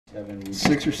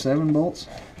6 or 7 bolts.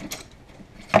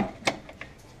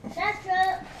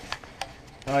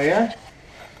 Oh yeah?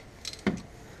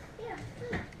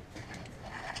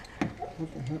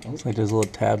 It's like there's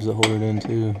little tabs that hold it in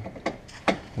too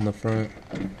on the front.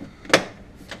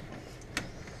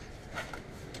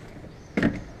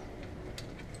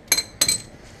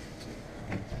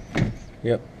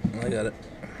 Yep, I got it.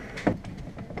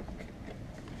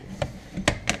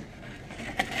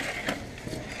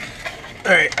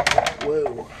 Alright.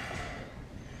 Whoa.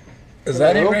 Is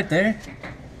that it right there?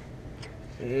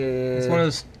 It's one of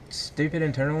those stupid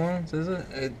internal ones, is it?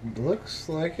 It looks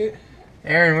like it.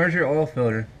 Aaron, where's your oil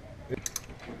filter?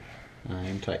 I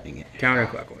am tightening it.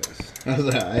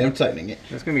 Counterclockwise. I am tightening it.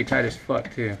 That's gonna be tight as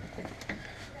fuck too.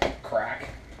 Crack.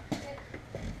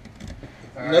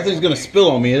 Nothing's gonna spill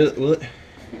on me, will it?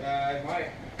 It might.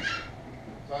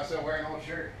 So I said wearing an old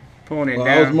shirt. Pulling it Well,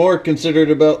 down. I was more considerate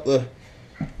about the.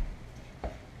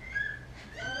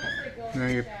 No,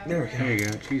 you're, there you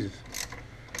go. Jesus.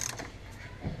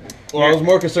 Well, I was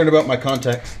more concerned about my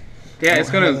contacts. Yeah, it's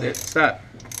gonna stop.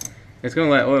 It's gonna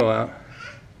let oil out.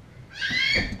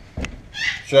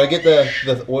 Should I get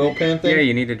the oil pan thing? Yeah,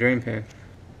 you need a drain pan.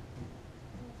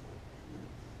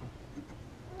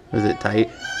 Is it tight?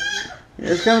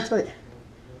 Yeah, it's kind of tight.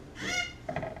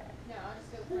 I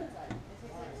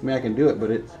mean, I can do it,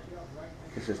 but it's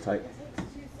just tight.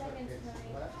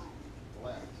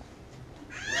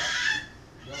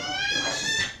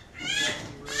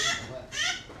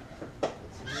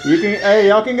 You can, hey,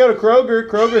 y'all can go to Kroger.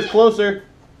 Kroger's closer.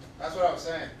 That's what I was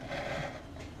saying.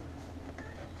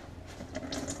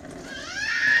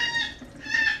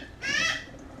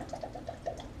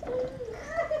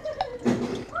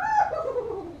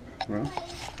 Well,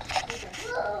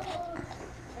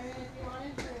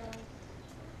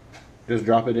 just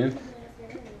drop it in.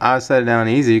 I set it down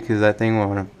easy because that thing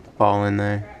won't fall in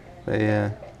there. But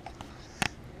yeah.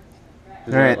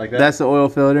 Just All right, like that? that's the oil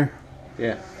filter.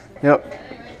 Yeah. Yep.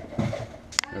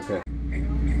 Okay.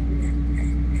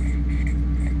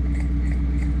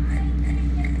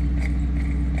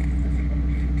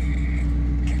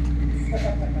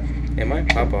 It might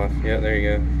pop off. Yeah, there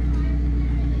you go.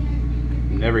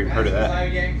 Never even heard of that. I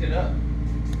yanked it up.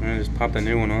 I just pop the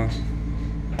new one off.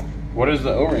 What is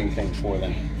the O-ring thing for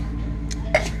then?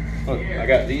 Look, I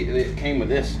got it came with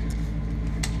this.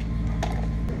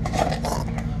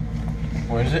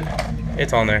 What is it?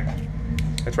 It's on there.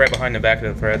 It's right behind the back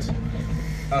of the threads.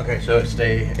 Okay, so it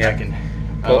stay. Yeah. I can.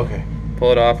 Pull, Oh, okay.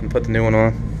 Pull it off and put the new one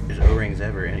on. There's O-rings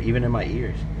ever, and even in my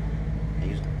ears. I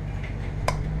use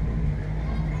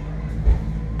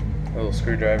A little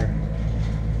screwdriver.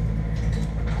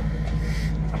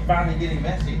 I'm finally getting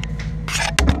messy.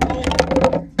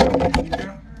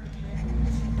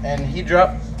 And he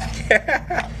dropped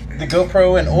the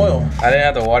GoPro in oil. I didn't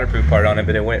have the waterproof part on it,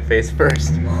 but it went face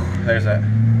first. There's that.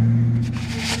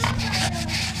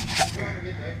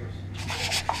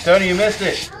 Tony, you missed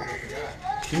it.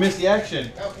 You missed the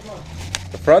action.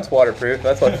 The front's waterproof.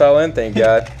 That's what fell in, thank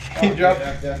God. He dropped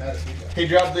the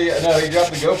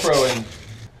GoPro in.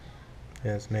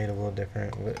 Yeah, it's made a little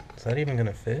different. Is that even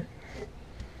gonna fit?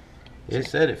 It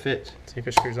said it fits. See if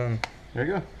it screws on. There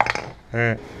you go. All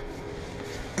right.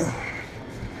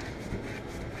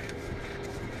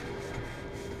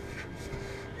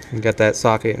 You got that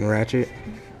socket and ratchet.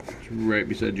 It's right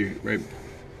beside you, right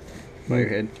by your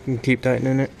head. You can keep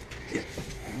tightening it.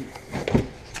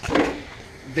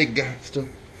 Big guy still.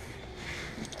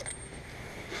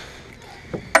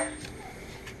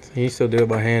 So you still do it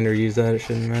by hand or use that, it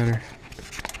shouldn't matter.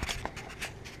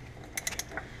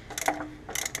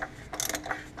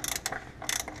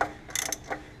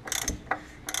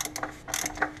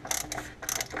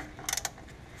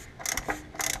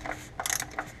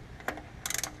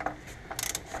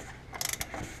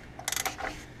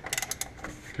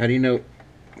 How do you know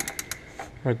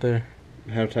Right there.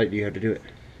 how tight do you have to do it?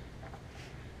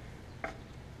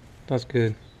 That's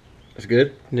good. That's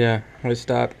good? Yeah, let's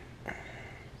stop.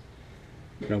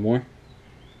 No more?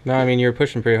 No, I mean, you're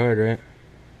pushing pretty hard, right?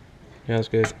 Yeah, that's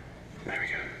good. There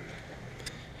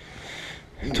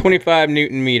we go. 25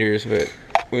 Newton meters, but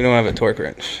we don't have a torque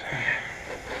wrench.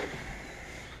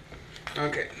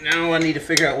 Okay, now I need to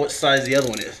figure out what size the other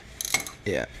one is.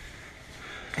 Yeah.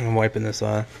 I'm wiping this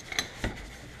off.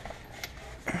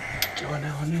 Oh,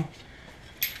 I know.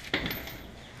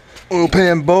 Oil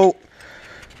pan bolt.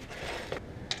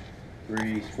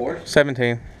 3/4?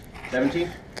 17. 17?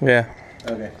 Yeah.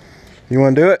 Okay. You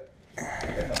want to do it?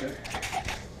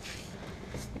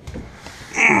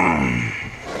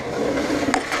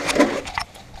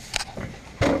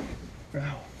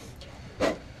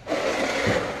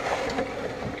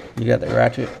 You got the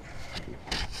ratchet.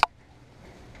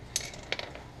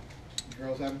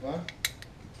 Girls having fun?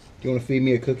 Do you want to feed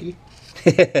me a cookie?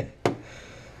 Not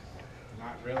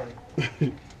really.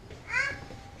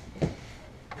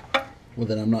 Well,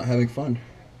 then I'm not having fun.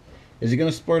 Is it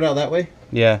going to sport out that way?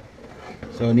 Yeah.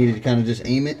 So I needed to kind of just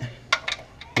aim it.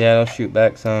 Yeah, it'll shoot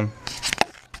back some.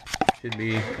 Should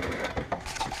be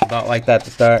about like that to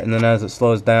start, and then as it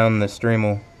slows down, the stream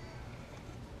will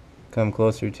come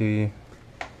closer to you.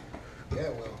 Yeah,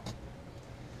 well.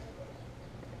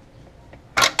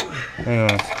 Hang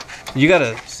on. You got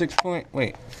a 6-point?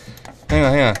 Wait.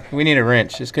 Hang on. We need a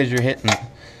wrench just because you're hitting.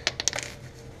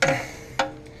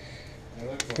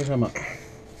 What's that about?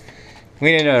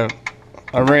 We need a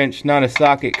wrench, not a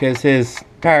socket, because his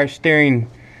power steering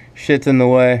shit's in the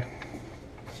way.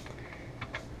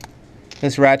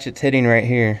 This ratchet's hitting right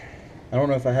here. I don't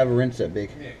know if I have a wrench that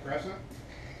big.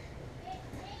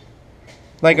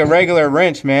 Like a regular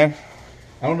wrench, man.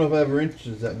 I don't know if I have a wrench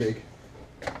that's that big.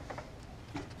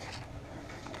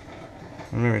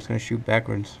 Remember, it's going to shoot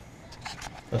backwards.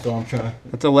 That's all I'm trying.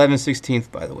 That's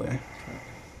 11/16, by the way.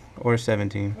 Or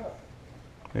 17.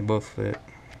 They both fit.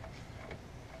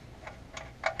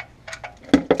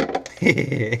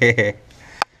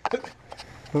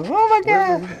 Oh my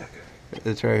god!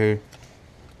 It's right here.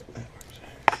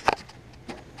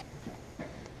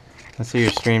 I see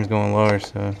your stream's going lower,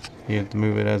 so you have to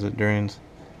move it as it drains.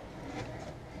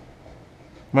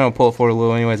 I'm gonna pull it forward a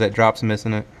little anyways, that drop's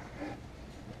missing it.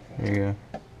 There you go.